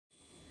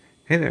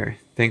Hey there,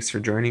 thanks for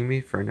joining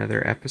me for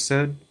another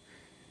episode.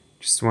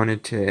 Just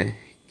wanted to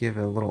give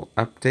a little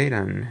update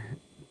on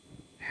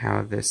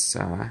how this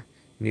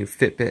new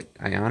Fitbit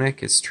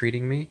Ionic is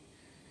treating me.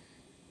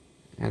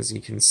 As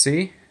you can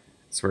see,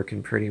 it's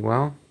working pretty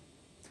well.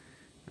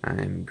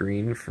 I'm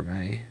green for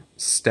my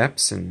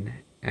steps and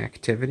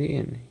activity,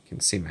 and you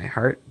can see my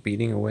heart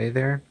beating away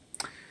there.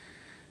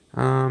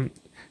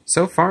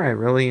 So far, I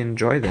really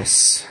enjoy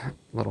this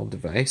little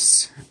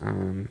device.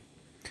 I'm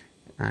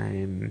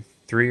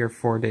 3 or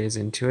 4 days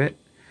into it.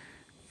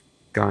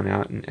 Gone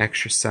out and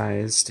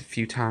exercised a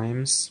few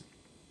times.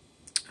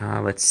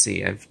 Let's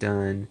see, I've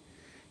done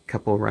a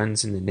couple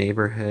runs in the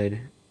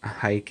neighborhood, a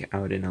hike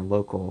out in a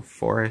local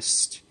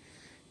forest,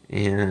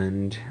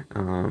 and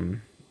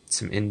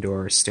some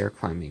indoor stair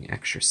climbing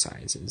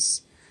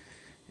exercises.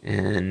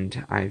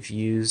 And I've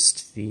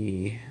used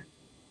I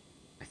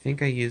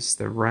think I used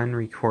the run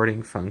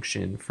recording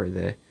function for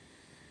the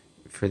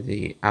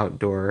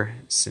outdoor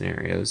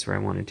scenarios where I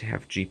wanted to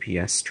have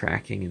GPS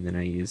tracking, and then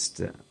I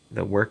used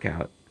the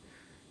workout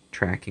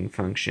tracking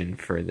function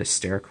for the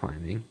stair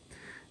climbing.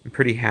 I'm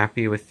pretty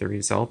happy with the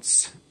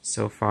results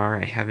so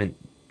far. I haven't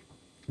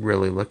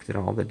really looked at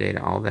all the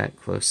data all that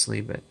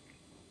closely, but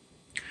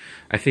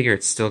I figure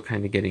it's still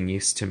kind of getting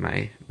used to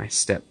my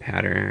step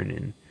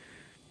pattern,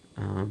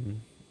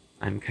 and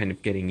I'm kind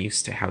of getting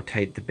used to how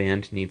tight the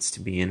band needs to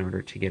be in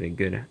order to get a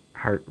good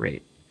heart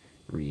rate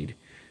read.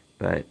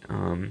 But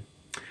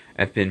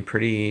I've been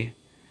pretty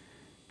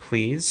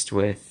pleased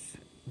with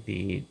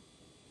the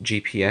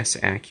GPS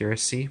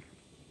accuracy.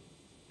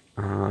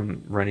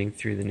 Running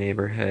through the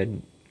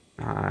neighborhood,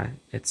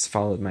 it's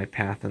followed my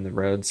path on the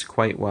roads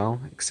quite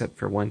well, except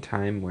for one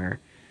time where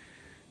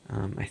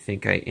I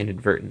think I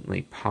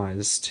inadvertently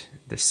paused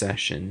the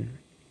session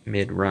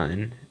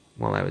mid-run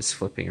while I was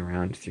flipping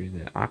around through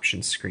the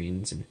option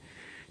screens, and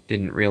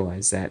didn't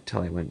realize that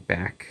till I went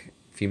back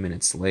a few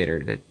minutes later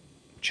to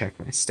check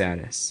my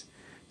status.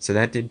 So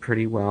that did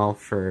pretty well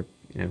for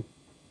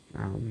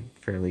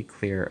fairly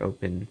clear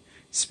open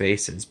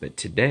spaces. But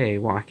today,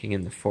 walking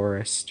in the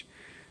forest,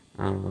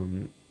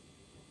 the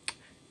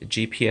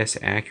GPS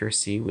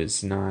accuracy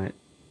was not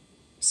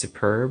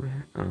superb.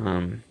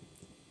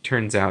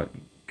 Turns out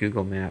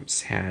Google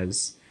Maps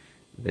has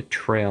the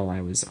trail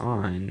I was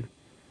on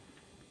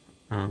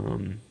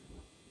the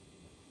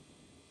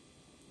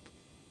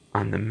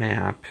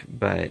map,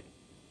 but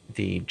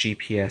the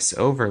GPS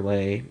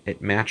overlay,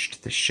 it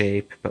matched the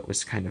shape but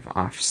was kind of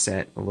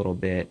offset a little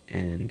bit,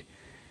 and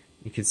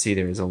you can see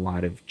there was a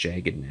lot of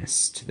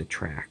jaggedness to the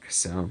track.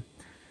 So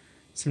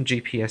some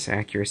GPS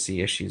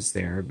accuracy issues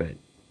there, but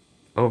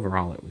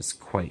overall it was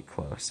quite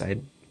close.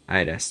 I'd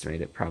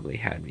estimate it probably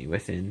had me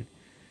within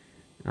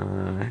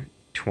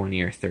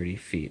 20 or 30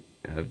 feet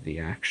of the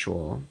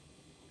actual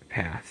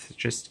path,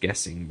 just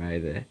guessing by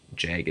the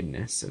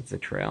jaggedness of the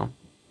trail,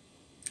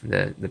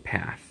 the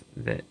path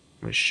that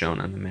was shown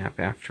on the map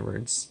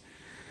afterwards.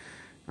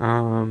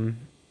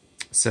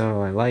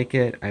 So I like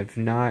it. I've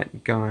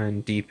not gone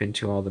deep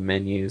into all the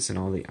menus and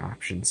all the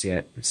options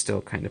yet. I'm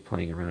still kind of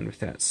playing around with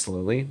that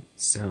slowly,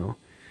 so I'll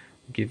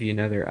give you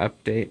another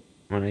update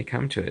when I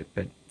come to it.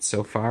 But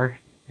so far,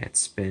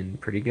 it's been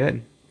pretty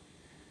good.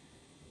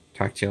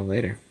 Talk to y'all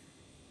later.